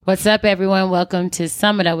What's up, everyone? Welcome to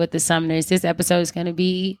Sum It Up with the Summoners. This episode is going to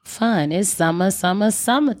be fun. It's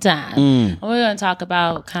summertime. And we're going to talk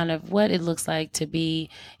about kind of what it looks like to be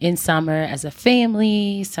in summer as a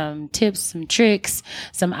family, some tips, some tricks,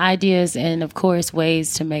 some ideas, and of course,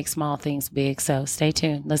 ways to make small things big. So stay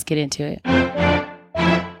tuned. Let's get into it.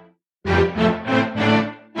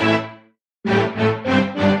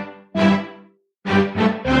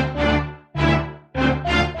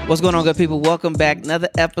 What's going on, good people? Welcome back. Another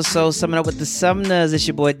episode, Summing Up with the Summoners. It's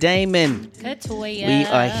your boy, Damon. Good to you. We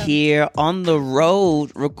are here on the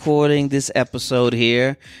road recording this episode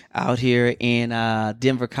here, out here in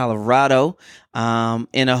Denver, Colorado,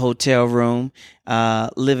 in a hotel room,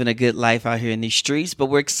 living a good life out here in these streets. But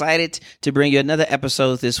we're excited to bring you another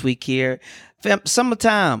episode this week here.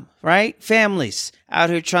 Summertime, right? Families out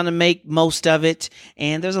here trying to make most of it.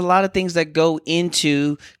 And there's a lot of things that go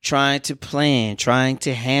into trying to plan, trying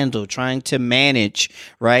to handle, trying to manage,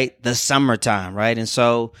 right? The summertime, right? And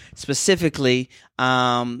so specifically,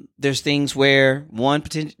 there's things where one,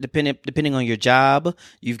 depending on your job,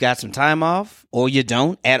 you've got some time off or you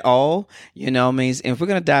don't at all, you know what I mean? And we're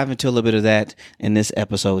going to dive into a little bit of that in this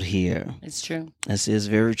episode here. It's true. This is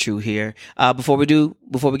very true here. Before we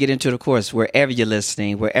get into it, of course, wherever you're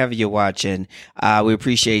listening, wherever you're watching, we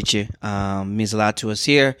appreciate you. It means a lot to us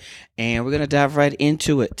here, and we're going to dive right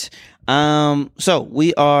into it. So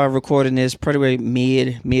we are recording this probably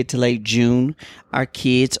mid to late June. Our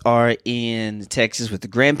kids are in Texas with the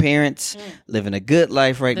grandparents, living a good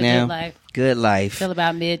life right now. Good life. Till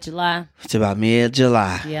about mid-July. It's about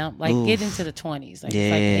mid-July. Yeah, like get into the 20s. Like,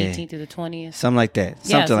 yeah. It's like the 18th through the 20th. Something like that.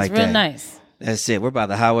 Something like that. It's real nice. That's it. We're by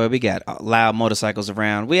the highway. We got loud motorcycles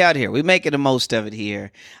around. We out here. We making the most of it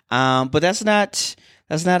here. But that's not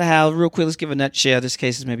how. Real quick, let's give a nutshell. This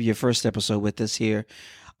case is maybe your first episode with us here.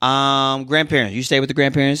 Grandparents. You stay with the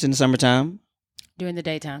grandparents in the summertime? During the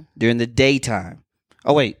daytime. During the daytime.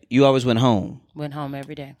 Oh wait, you always went home. Went home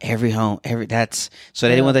every day. That's so.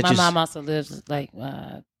 Anyone that my mom also lives like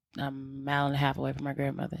a mile and a half away from my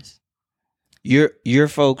grandmother's. Your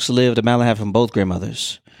folks lived a mile and a half from both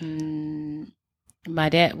grandmothers. My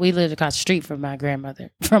dad, we lived across the street from my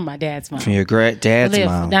grandmother, from my dad's mom. From your dad's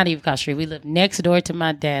mom. Not even across the street. We lived next door to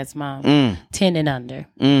my dad's mom, 10 and under.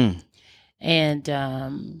 And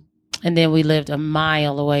then we lived a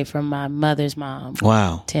mile away from my mother's mom.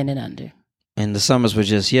 Wow. 10 and under. And the summers were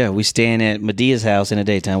just, we staying at Medea's house in the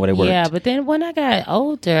daytime where they worked. Yeah, but then when I got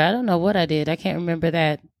older, I don't know what I did. I can't remember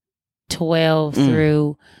that 12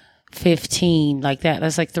 through 15, like that.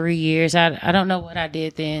 That's like 3 years. I don't know what I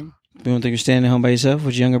did then. You don't think you're staying at home by yourself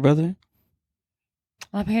with your younger brother?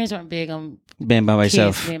 My parents weren't big on being by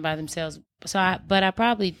myself, being by themselves. But I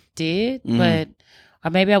probably did. But or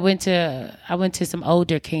maybe I went to some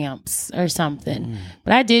older camps or something.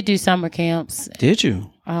 But I did do summer camps. Did you?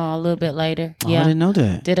 A little bit later. Oh, I didn't know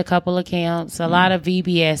that. Did a couple of camps. A lot of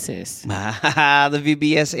VBSs. The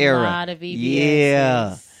VBS era. A lot of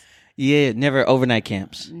VBSs. Yeah. Never overnight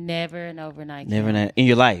camps. Never an overnight camp. Never in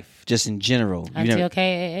your life, just in general. Until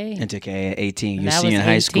KAA. Until KAA 18. You're I senior in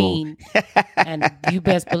high school. And you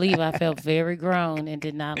best believe I felt very grown and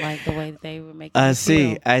did not like the way that they were making I me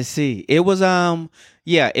see. feel. I see. It was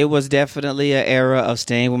it was definitely an era of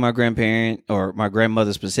staying with my grandparent or my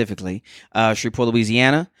grandmother specifically, Shreveport,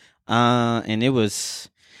 Louisiana. And it was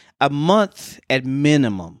a month at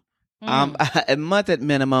minimum. A month at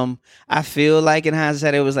minimum. I feel like in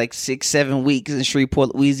hindsight it was like 6-7 weeks in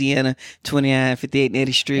Shreveport, Louisiana, 2958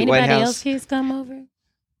 Nettie Street, Anybody White House. else kids come over?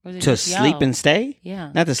 To sleep and stay?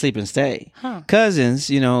 Yeah. Not to sleep and stay. Huh. Cousins,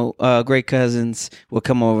 great cousins would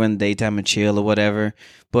come over in the daytime and chill or whatever.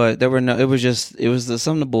 But some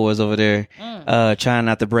of the boys over there trying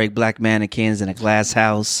not to break black mannequins in a glass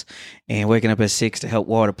house and waking up at 6 to help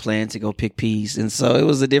water plants and go pick peas. And so it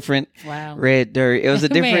was a different red dirt. It was a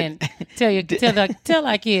different. Man, tell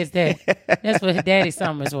our kids that. That's what Daddy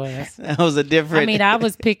Summers was. That was a different. I mean, I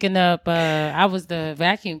was picking up, I was the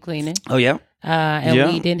vacuum cleaner. Oh, yeah?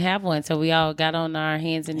 We didn't have one, so we all got on our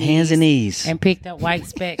hands and knees and picked up white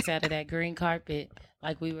specks out of that green carpet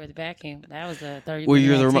like we were the vacuum. That was a 30-minute Were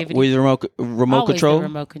you the remote control? The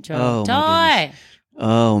remote control. Toy.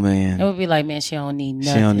 Oh man, it would be like, man, she don't need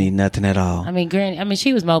nothing. She don't need nothing at all. I mean,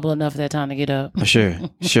 she was mobile enough at that time to get up. Sure.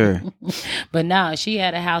 But now she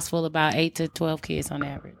had a house full of about 8 to 12 kids on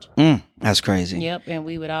average. That's crazy. Yep, and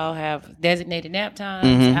we would all have designated nap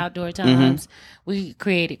times, outdoor times. We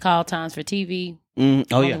created call times for TV.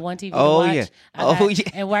 Oh yeah. One TV. Yeah.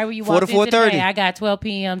 And why were you watching? 4 to 4:30. I got 12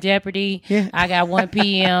 p.m. Jeopardy. Yeah. I got 1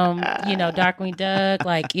 p.m. Darkwing Duck.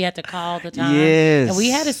 Like you had to call the time. Yes. And we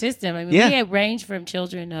had a system. I mean, we had range from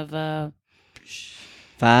children of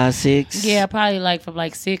 5, 6. Yeah, probably like from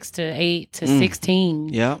like 6 to 8 to 16.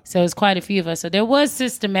 Yeah. So it's quite a few of us. So there was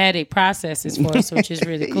systematic processes for us, which is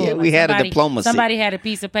really cool. Yeah, we had a diplomacy. Somebody had a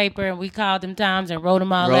piece of paper and we called them times and wrote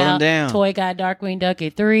them all Wrote 'em out. down. Toy got Darkwing Duck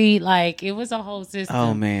at 3. Like it was a whole system.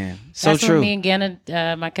 Oh man, so That's true. when me and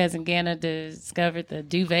Ganna, my cousin Ganna, discovered the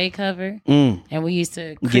duvet cover, Mm. and we used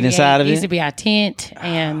to Get inside of used it? to be our tent,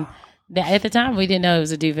 and at the time we didn't know it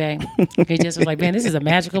was a duvet. It just was like, man, this is a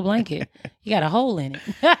magical blanket. You got a hole in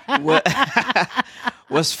it.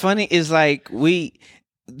 What's funny is like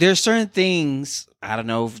there's certain things, I don't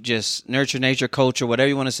know, just nurture, nature, culture, whatever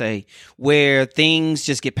you want to say, where things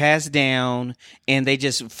just get passed down and they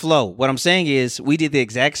just flow. What I'm saying is we did the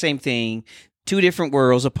exact same thing. 2 different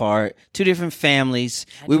worlds apart, 2 different families.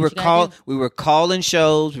 We were calling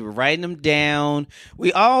shows, we were writing them down.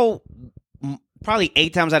 We all probably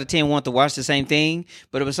 8 times out of 10 want to watch the same thing,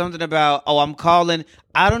 but it was something about, I'm calling.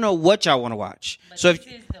 I don't know what y'all want to watch. But so if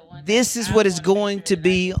this is what is going to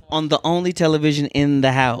be on the only television in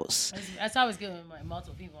the house. That's always good when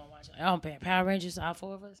multiple people are watching. Like, oh, man, Power Rangers, all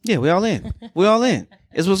 4 of us. Yeah, we all in. We all in.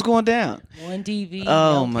 It's what's going down. One TV.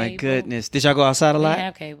 Oh no my cable. goodness! Did y'all go outside a We lot? didn't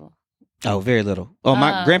have cable. Oh, very little. Oh,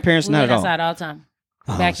 my grandparents we not went at all. outside all the time.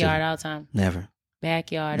 Oh, Backyard see, all the time. never.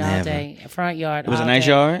 Backyard all Never. day. Front yard. It was all a nice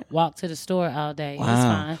day. yard. Walk to the store all day. It was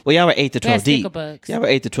Wow. fine. Well, y'all were 8 to We had 12 deep. stickerbugs. Y'all were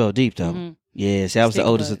 8 to 12 deep though. Mhm. Yes, I was the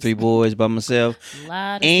oldest of Stickerbugs. 3 boys by myself. A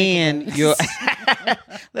lot of And stickerbugs. your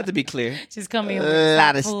let it be clear. Just come in with A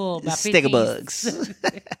lot of full, about sticker 50s. bugs.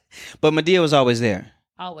 But Medea was always there.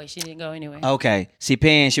 Always. She didn't go anywhere. Okay. See,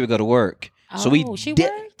 Pan, she would go to work. So we she did-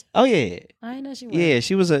 worked? Oh yeah. I didn't know she worked. Yeah,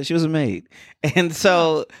 she was a maid. And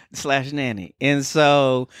so / nanny. And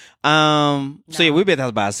so so yeah, we been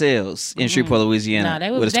out by ourselves in Shreveport, Louisiana.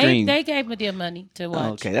 No, with a screen. they gave me their money to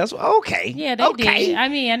watch. Okay, that's okay. Yeah, they did. I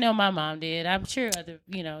mean, I know my mom did. I'm sure other,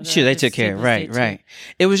 the Sure, they other took care. siblings Right, did too. right.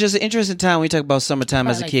 It was just an interesting time when you talk about summertime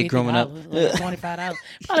as a Probably kid growing up. like $25.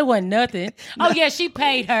 Probably wasn't nothing. Oh yeah, she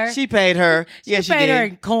paid her. She paid her. Yeah, she paid her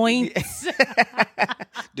did. in coins.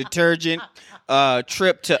 Detergent,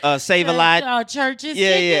 trip to Save a Lot. Churches. Yeah,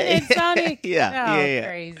 chicken yeah. and Sonic. Yeah, Oh, yeah.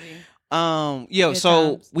 Crazy. Yo, Good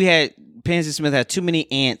so times. we had Pansy Smith had too many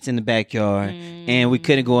ants in the backyard, and we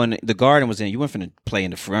couldn't go in. The garden was in. You weren't finna play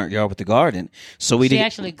in the front yard with the garden, so we She did.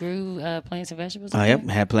 actually grew plants and vegetables. Yep,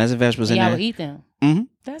 had plants and vegetables in Y'all there. would eat them. Mhm.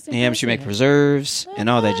 That's Yeah, she make impressive. preserves and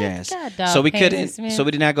all that What? jazz. God, dog, So we Pansy couldn't. Smith. So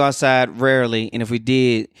we did not go outside rarely, and if we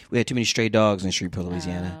did, we had too many stray dogs in Shreveport,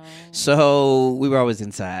 Louisiana. Oh. So we were always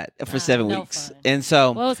inside for 7 no weeks, fun. and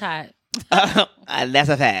so Well, it was hot. that's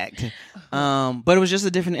a fact. But it was just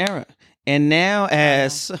a different era. And now,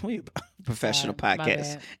 as we professional My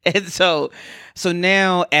podcast, bad. and so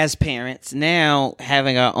now as parents, now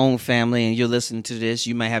having our own family, and you're listening to this,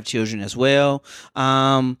 you might have children as well,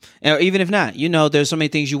 or even if not, there's so many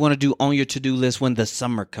things you want to do on your to-do list when the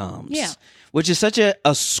summer comes. Yeah. Which is such a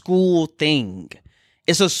school thing.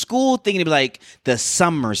 It's a school thing to be like, the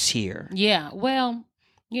summer's here. Yeah. Well,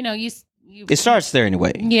 you It starts there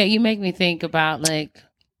anyway. Yeah, you make me think about like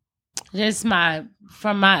just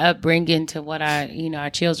from my upbringing to what our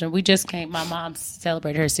children. We just my mom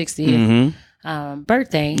celebrated her 60th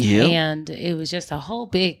birthday, Yep. and it was just a whole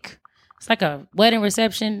big. It's like a wedding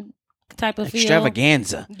reception type of feel.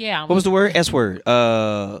 Extravaganza. Yeah. What was the word? S word.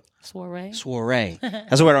 Soiree. Soiree.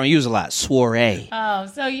 That's a word I don't use a lot. Soiree. Oh,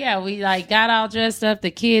 so yeah, we got all dressed up.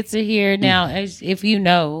 The kids are here now. As if you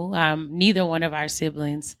know, neither one of our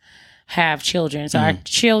siblings have children, so our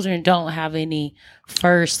children don't have any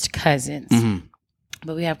first cousins.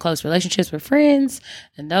 But we have close relationships with friends,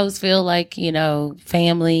 and those feel like,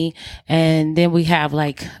 family. And then we have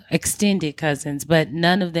like extended cousins, but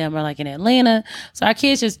none of them are like in Atlanta. So our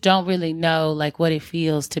kids just don't really know like what it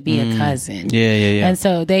feels to be a cousin. Yeah. And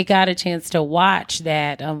so they got a chance to watch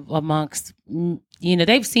that amongst,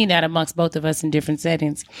 they've seen that amongst both of us in different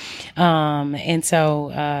settings. And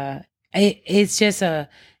so it's just a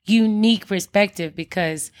unique perspective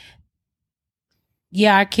because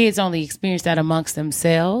our kids only experience that amongst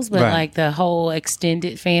themselves, but Right. like the whole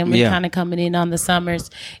extended family Yeah. kind of coming in on the summers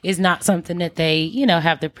is not something that they,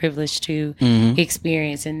 have the privilege to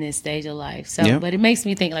experience in this stage of life. So, Yeah. but it makes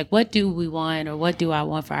me think like, what do we want or what do I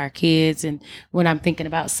want for our kids? And when I'm thinking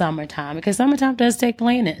about summertime, because summertime does take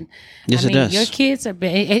planning. Yes, I it mean, does. your kids are,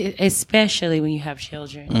 especially when you have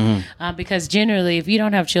children, because generally if you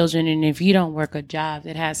don't have children and if you don't work a job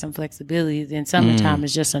that has some flexibility, then summertime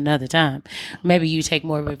is just another time. Maybe you you take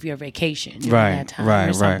more of your vacation during Right, that time right, or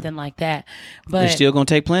right. something like that. But You're still gonna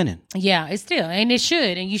take planning. yeah, it's still, and it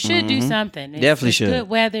should, and you should do something. Definitely should. Good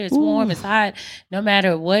weather, it's warm, it's hot. No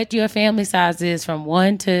matter what your family size is, from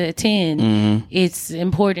 1 to 10, it's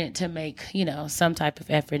important to make some type of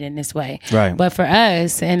effort in this way. Right. But for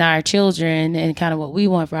us and our children, and kind of what we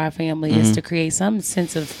want for our family is to create some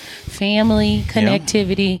sense of family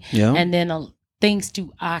connectivity, and then things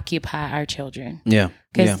to occupy our children. Yeah.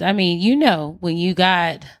 Because I mean, when you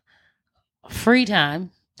got free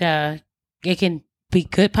time, it can be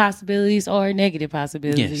good possibilities or negative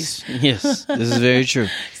possibilities. Yes. This is very true.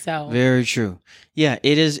 So Very true. Yeah,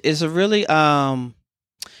 it is. It's a really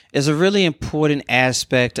important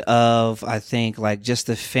aspect of, I think, like just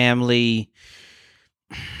the family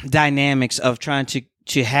dynamics of trying to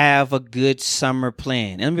have a good summer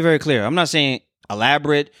plan. And let me be very clear. I'm not saying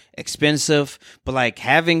elaborate, expensive, but like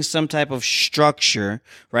having some type of structure,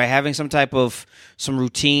 right? Having some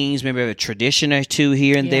routines, maybe a tradition or two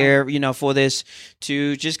here and there, for this,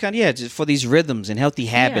 to just kind of, just for these rhythms and healthy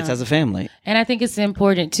habits as a family. And I think it's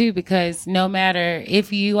important too, because no matter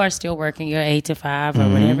if you are still working your 8 to 5 or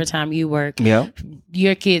whatever time you work,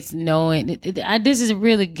 your kids knowing this is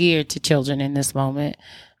really geared to children in this moment,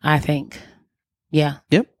 I think. Yeah.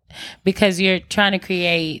 Yep. Because you're trying to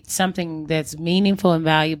create something that's meaningful and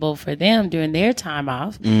valuable for them during their time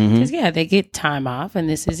off. Because, they get time off, and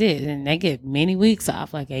this is it. And they get many weeks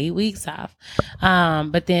off, like 8 weeks off.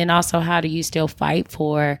 But then also, how do you still fight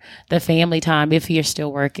for the family time if you're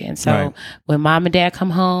still working? So when mom and dad come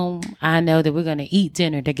home, I know that we're going to eat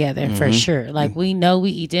dinner together for sure. Like we know we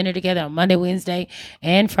eat dinner together on Monday, Wednesday,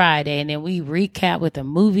 and Friday. And then we recap with a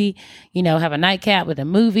movie, have a nightcap with a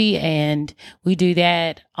movie. And we do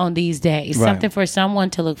that on these days, something for someone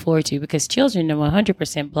to look forward to, because children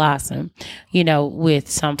 100% blossom, with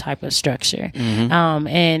some type of structure.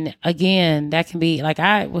 And again, that can be like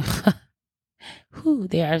there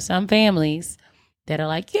are some families that are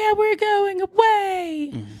like, yeah, we're going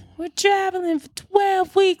away. We're traveling for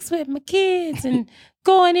 12 weeks with my kids and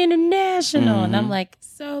going international. And I'm like,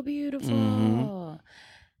 so beautiful.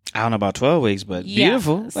 I don't know about 12 weeks, but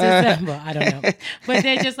beautiful. Well, I don't know. But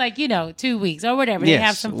they're just like, 2 weeks or whatever. They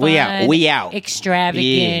have some fun, we out.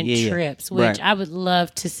 extravagant trips, which I would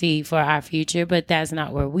love to see for our future, but that's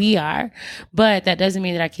not where we are. But that doesn't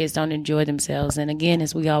mean that our kids don't enjoy themselves. And again,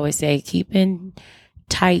 as we always say, keeping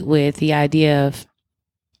tight with the idea of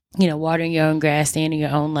watering your own grass, staying in your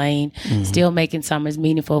own lane, still making summers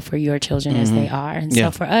meaningful for your children as they are. And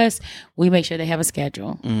so for us, we make sure they have a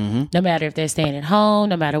schedule. No matter if they're staying at home,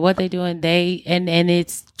 no matter what they're doing, and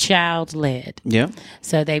it's child led. Yeah.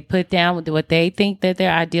 So they put down what they think that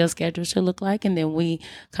their ideal schedule should look like, and then we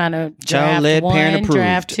kind of draft child-led, 1, parent-approved.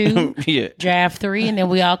 draft 2, Yeah. draft 3, and then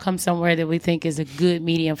we all come somewhere that we think is a good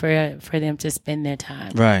medium for them to spend their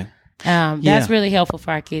time. Right. That's really helpful for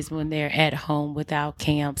our kids when they're at home without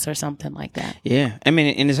camps or something like that. Yeah. I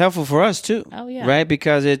mean, and it's helpful for us too. Oh, yeah. Right?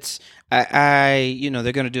 Because it's, they're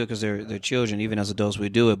going to do it because they're children. Even as adults, we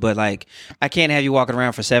do it. But like, I can't have you walking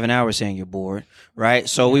around for 7 hours saying you're bored. Right?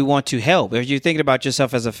 So we want to help. If you're thinking about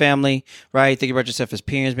yourself as a family, right? Thinking about yourself as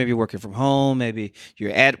parents, maybe you're working from home, maybe you're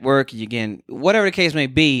at work, whatever the case may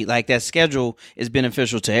be, like that schedule is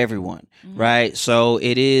beneficial to everyone. Right? So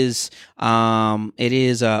it is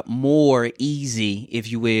more easy,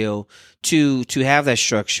 if you will, to have that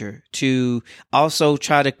structure, to also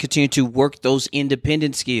try to continue to work those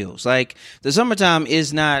independent skills. Like the summertime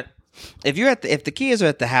is not, if the kids are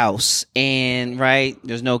at the house and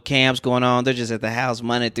there's no camps going on, they're just at the house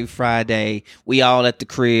Monday through Friday, we all at the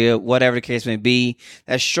crib, whatever the case may be,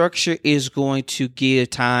 that structure is going to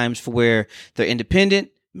give times for where they're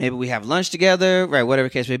independent. Maybe we have lunch together, right? Whatever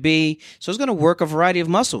the case may be. So it's going to work a variety of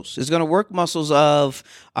muscles. It's going to work muscles of,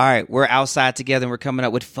 all right, we're outside together and we're coming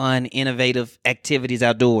up with fun, innovative activities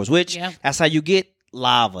outdoors, which that's how you get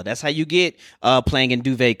lava. That's how you get playing in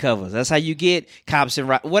duvet covers. That's how you get cops and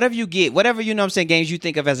whatever you get, whatever, games you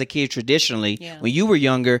think of as a kid traditionally when you were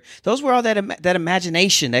younger. Those were all that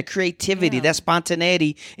imagination, that creativity, that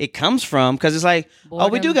spontaneity it comes from, because it's like,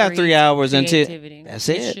 we do got 3 hours until that's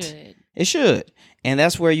it. It should. And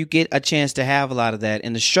that's where you get a chance to have a lot of that.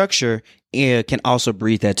 And the structure can also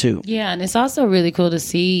breed that too. Yeah. And it's also really cool to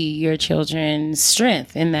see your children's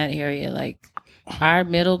strength in that area. Like our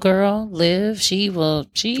middle girl, Liv,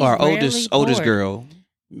 our oldest girl.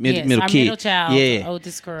 middle our kid. middle child, Yeah.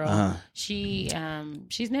 oldest girl. She's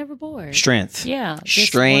never bored. Strength. Yeah, just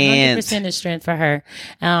Strength. 100% of strength for her.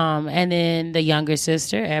 And then the younger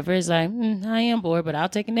sister, Ever, is like, I am bored, but I'll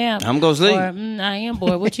take a nap. I'm gonna sleep. Or I am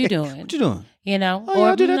bored. What you doing? What you doing? You know, Oh, yeah, or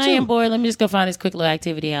I'll do that I am too. bored. Let me just go find this quick little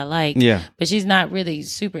activity I like. Yeah. But she's not really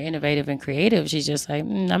super innovative and creative. She's just like,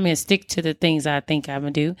 I'm going to stick to the things I think I'm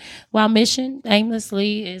going to do. While Mission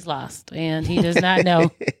aimlessly is lost and he does not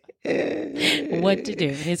know what to do.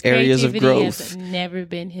 His Areas of creativity growth. has never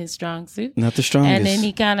been his strong suit. Not the strongest. And then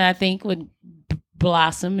he kind of, I think, would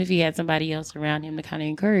blossom if he had somebody else around him to kind of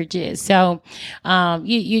encourage it. So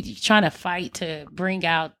you're trying to fight to bring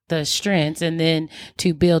out the strengths and then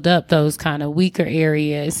to build up those kind of weaker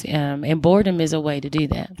areas. And boredom is a way to do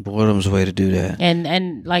that. Boredom's a way to do that.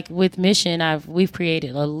 And like with Mission, we've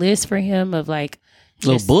created a list for him of like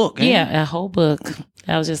Little book. Ain't it? yeah, a whole book.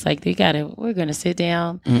 I was just like, we're going to sit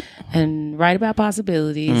down and write about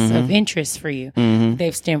possibilities of interest for you.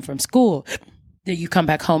 They've stemmed from school that you come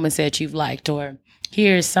back home and said you've liked, or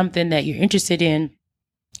here's something that you're interested in,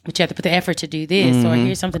 but you have to put the effort to do this, or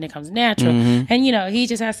here's something that comes natural. And, he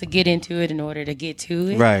just has to get into it in order to get to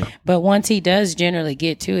it. Right. But once he does generally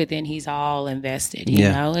get to it, then he's all invested, you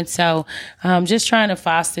know? And so just trying to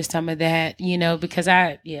foster some of that, because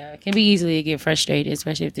it can be easy to get frustrated,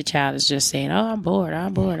 especially if the child is just saying, oh, I'm bored.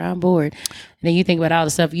 And then you think about all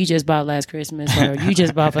the stuff you just bought last Christmas or you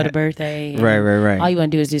just bought for the birthday. Right. All you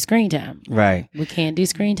want to do is do screen time. Right. We can't do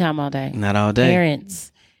screen time all day. Not all day.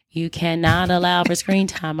 Parents, you cannot allow for screen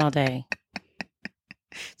time all day.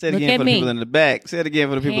 Say it Look again at for the me. people in the back. Say it again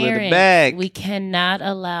for the people in the Parents, back. we cannot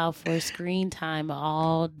allow for screen time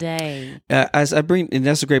all day. I bring, and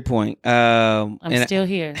that's a great point. I'm still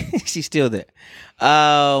here. She's still there.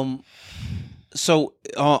 So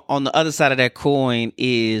on the other side of that coin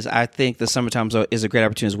is, I think the summertime is a great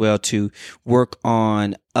opportunity as well to work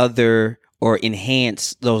on other or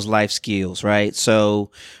enhance those life skills, right?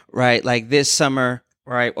 So, right, like this summer,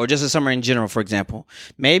 right, or just a summer in general, for example,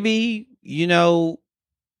 maybe,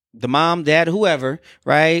 the mom, dad, whoever,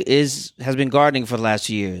 right, has been gardening for the last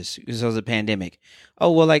few years because of the pandemic.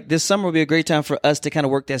 Oh, well, like this summer will be a great time for us to kind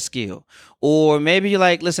of work that skill. Or maybe you're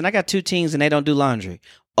like, listen, I got 2 teens and they don't do laundry.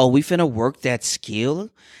 Oh, we finna work that skill?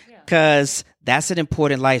 Because that's an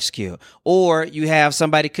important life skill. Or you have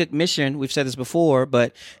somebody cook Mission. We've said this before,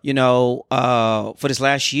 but, for this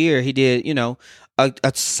last year, he did,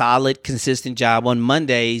 a solid, consistent job on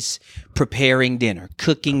Mondays preparing dinner,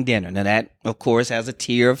 cooking dinner. Now that, of course, has a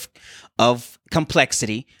tier of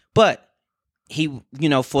complexity, but he,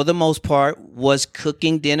 for the most part, was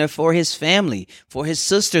cooking dinner for his family, for his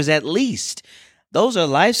sisters at least. Those are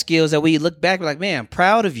life skills that we look back like, man, I'm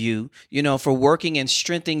proud of you, for working and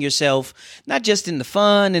strengthening yourself, not just in the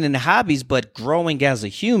fun and in the hobbies, but growing as a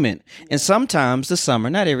human. And sometimes the summer,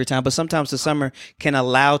 not every time, but sometimes the summer can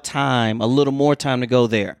allow a little more time to go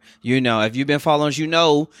there. If you've been following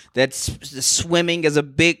us, that swimming is a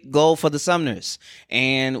big goal for the Sumners.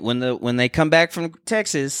 And when they come back from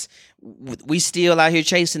Texas, we still out here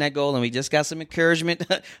chasing that goal, and we just got some encouragement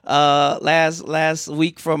last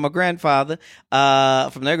week from their grandfather,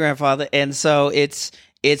 and so it's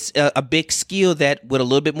a big skill that with a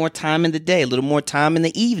little bit more time in the day, a little more time in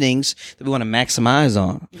the evenings that we want to maximize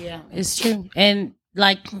on. Yeah, it's true. And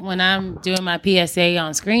like when I'm doing my PSA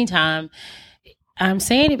on screen time, I'm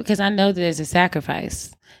saying it because I know that there's a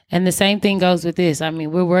sacrifice. And the same thing goes with this. I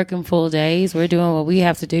mean, we're working full days. We're doing what we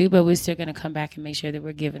have to do, but we're still going to come back and make sure that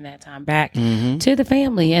we're giving that time back to the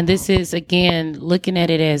family. And this is, again, looking at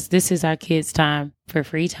it as this is our kids' time for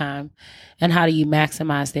free time. And how do you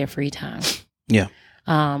maximize their free time? Yeah.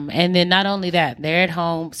 And then not only that, they're at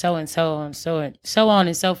home, so on and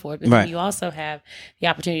so forth. But then you also have the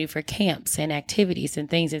opportunity for camps and activities and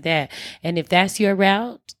things of that. And if that's your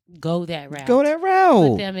route, go that route.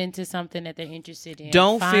 Put them into something that they're interested in.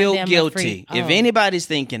 Don't feel guilty. If anybody's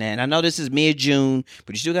thinking that, and I know this is mid-June,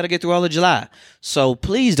 but you still got to get through all of July. So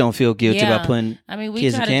please don't feel guilty about putting kids in camps.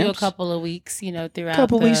 We try to do a couple of weeks, throughout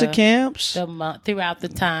couple weeks of camps. The month, throughout the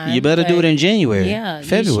time. You better do it in January. Yeah.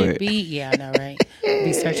 February. I know, right?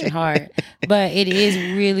 Be searching hard. But it is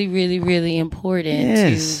really, really, really important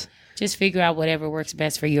to just figure out whatever works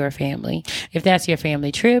best for your family. If that's your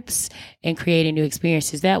family trips and creating new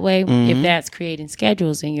experiences that way, if that's creating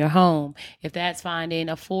schedules in your home, if that's finding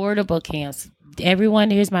affordable camps. Everyone,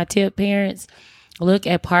 here's my tip, parents. Look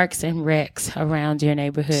at parks and recs around your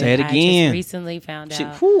neighborhood. Say it again. I just recently found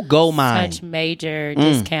out gold mine. such major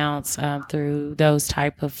discounts through those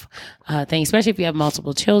type of things, especially if you have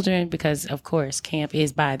multiple children, because of course camp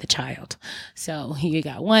is by the child. So you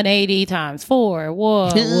got 180 times 4.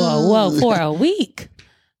 Whoa, for a week.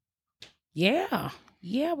 Yeah.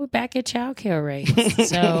 Yeah, we're back at childcare rates.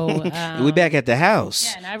 So we back at the house.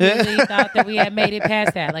 Yeah, and I really thought that we had made it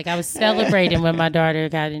past that. Like I was celebrating when my daughter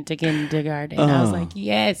got into kindergarten. And I was like,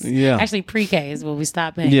 yes. Yeah. Actually, pre-K is when we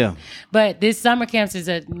stopped paying. Yeah. But this summer camps is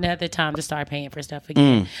another time to start paying for stuff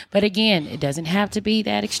again. But again, it doesn't have to be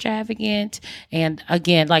that extravagant. And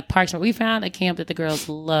again, like Parks, we found a camp that the girls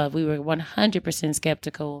love. We were 100%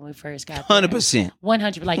 skeptical when we first got there. 100%.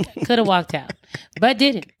 100%. Like could have walked out, but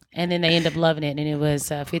didn't. And then they end up loving it, and it was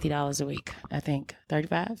 $50 a week. I think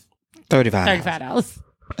 $35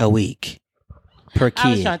 a week per kid. I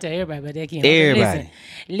was trying to tell everybody, but they can't. Everybody.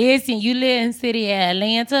 Listen, you live in the city of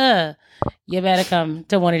Atlanta, you better come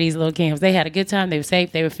to one of these little camps. They had a good time. They were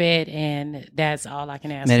safe. They were fed, and that's all I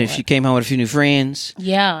can ask for. And if you came home with a few new friends.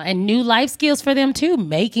 Yeah, and new life skills for them too.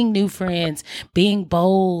 Making new friends, being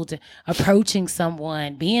bold, approaching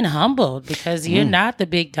someone, being humbled because you're not the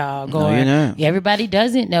big dog, or you're not. Everybody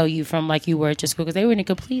doesn't know you from like you were at your school because they were in a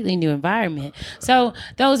completely new environment. So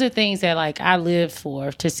those are things that like I live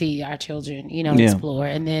for, to see our children, explore,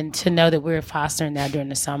 and then to know that we're fostering that during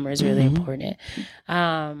the summer is really important.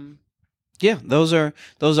 Yeah, those are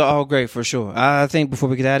all great for sure. I think before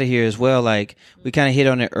we get out of here as well, like we kind of hit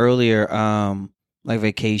on it earlier, like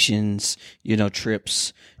vacations,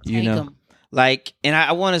 trips, Take 'em. like, and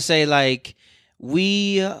I want to say like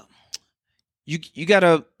you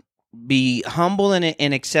gotta be humble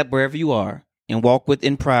and accept wherever you are and walk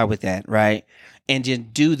in pride with that, right? And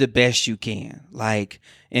just do the best you can. Like,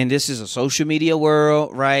 and this is a social media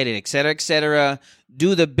world, right? And et cetera,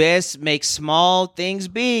 do the best, make small things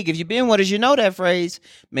big. If you've been with us, you know that phrase,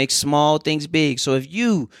 make small things big. So if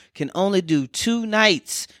you can only do 2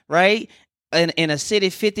 nights, right, in a city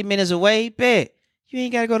 50 minutes away, bet you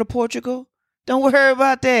ain't got to go to Portugal. Don't worry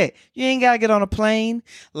about that. You ain't got to get on a plane.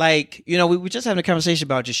 Like, we were just having a conversation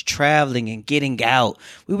about just traveling and getting out.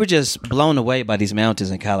 We were just blown away by these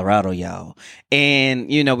mountains in Colorado, y'all. And,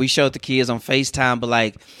 we showed the kids on FaceTime, but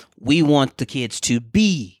like, we want the kids to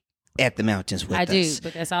be at the mountains with us. I do,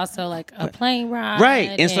 but that's also like a plane ride.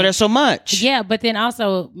 Right. And so there's so much. Yeah, but then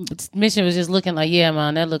also Mission was just looking like, yeah,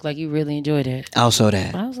 man, that looked like you really enjoyed it. Also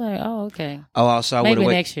that. I was like, oh, okay. Oh, also I would have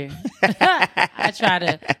maybe next year. I try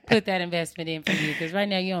to put that investment in for you because right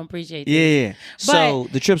now you don't appreciate it. Yeah. So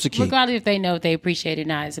the trips are key. Regardless if they know if they appreciate it or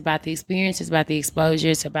not, it's about the experience, it's about the exposure,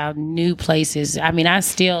 it's about new places. I mean, I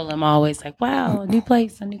still am always like, wow, a new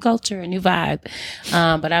place, a new culture, a new vibe.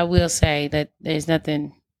 But I will say that there's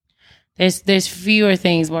nothing. There's fewer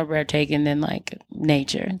things more breathtaking than like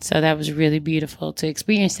nature. So that was really beautiful to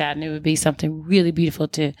experience that, and it would be something really beautiful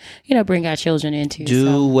to bring our children into.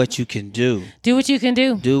 Do what you can do. Do what you can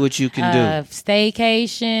do. Do what you can do.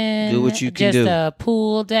 Staycation. Do what you can do. do. Just a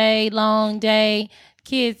pool day, long day.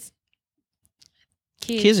 Kids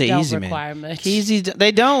are don't easy, require man. much.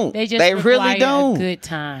 They don't. They just they require really don't. a good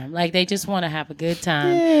time. Like they just want to have a good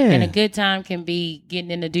time. Yeah. And a good time can be getting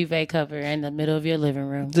in the duvet cover in the middle of your living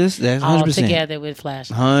room. That's 100%. All together with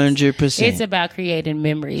flashlights. 100%. It's about creating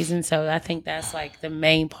memories. And so I think that's like the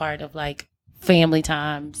main part of like family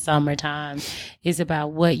time, summertime, is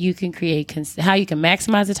about what you can create, how you can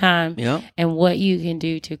maximize the time, and what you can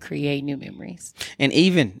do to create new memories. And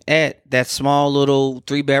even at that small little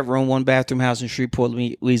 3-bedroom, 1-bathroom house in Shreveport,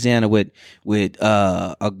 Louisiana, with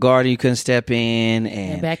a garden you couldn't step in,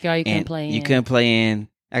 and a backyard you couldn't play in. You couldn't play in.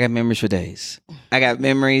 I got memories for days.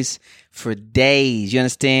 For days. You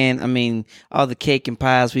understand? I mean, all the cake and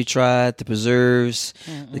pies we tried, the preserves,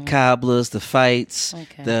 the cobblers, the fights,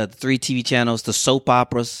 the 3 TV channels, the soap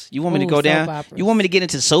operas. You want me to go down? Operas. You want me to get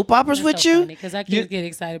into soap operas with you? Because I keep getting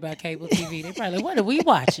excited about cable TV. They probably like, what are we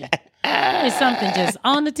watching? There's something just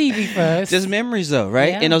on the TV for us. Just memories though,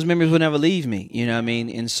 right? Yeah. And those memories will never leave me. You know what I mean?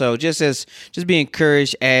 And so just be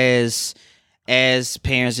encouraged as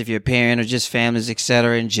parents, if you're a parent, or just families,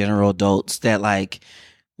 etc., in general, adults, that like,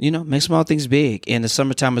 make small things big. And the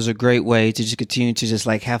summertime is a great way to just continue to just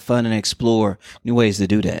like have fun and explore new ways to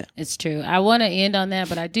do that. It's true. I want to end on that,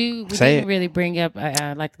 but we didn't really bring up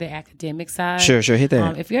like the academic side. Sure, hit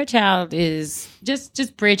that. If your child is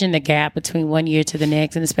just bridging the gap between one year to the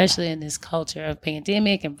next, and especially in this culture of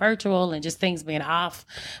pandemic and virtual and just things being off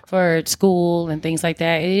for school and things like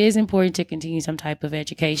that, it is important to continue some type of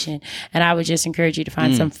education. And I would just encourage you to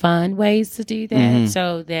find some fun ways to do that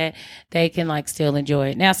so that they can like still enjoy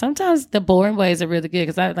it. Now, sometimes the boring ways are really good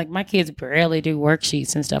because my kids barely do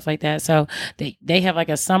worksheets and stuff like that. So they have like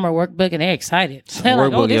a summer workbook and they're excited. They're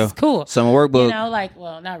like, oh, this is cool. Summer workbook.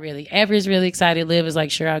 Well, not really. Everett's really excited. Liv is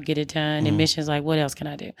like, sure, I'll get it done. And Mission's like, what else can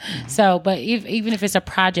I do? So, but even if it's a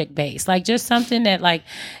project based, like just something that like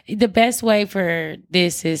the best way for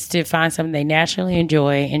this is to find something they naturally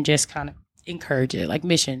enjoy and just kind of encourage it. Like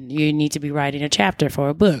mission, you need to be writing a chapter for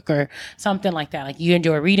a book or something like that. Like you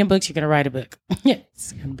enjoy reading books, you're going to write a book.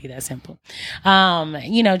 It's going to be that simple.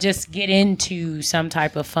 Just get into some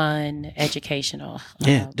type of fun, educational.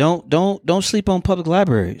 Don't sleep on public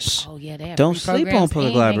libraries. Oh yeah, they have don't sleep on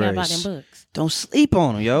public libraries. Don't sleep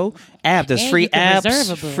on them, yo. There's free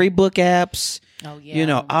apps, free book apps. Oh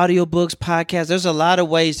yeah. Audiobooks, podcasts. There's a lot of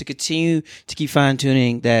ways to continue to keep fine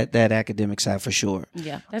tuning that academic side for sure.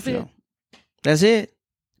 Yeah, it. That's it.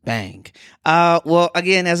 Bang. Well,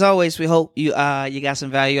 again, as always, we hope you got some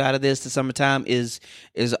value out of this. The summertime is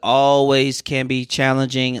always can be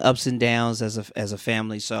challenging, ups and downs as a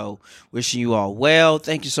family. So wishing you all well.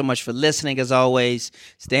 Thank you so much for listening. As always,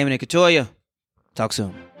 it's Damon and Katoya. Talk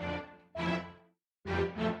soon.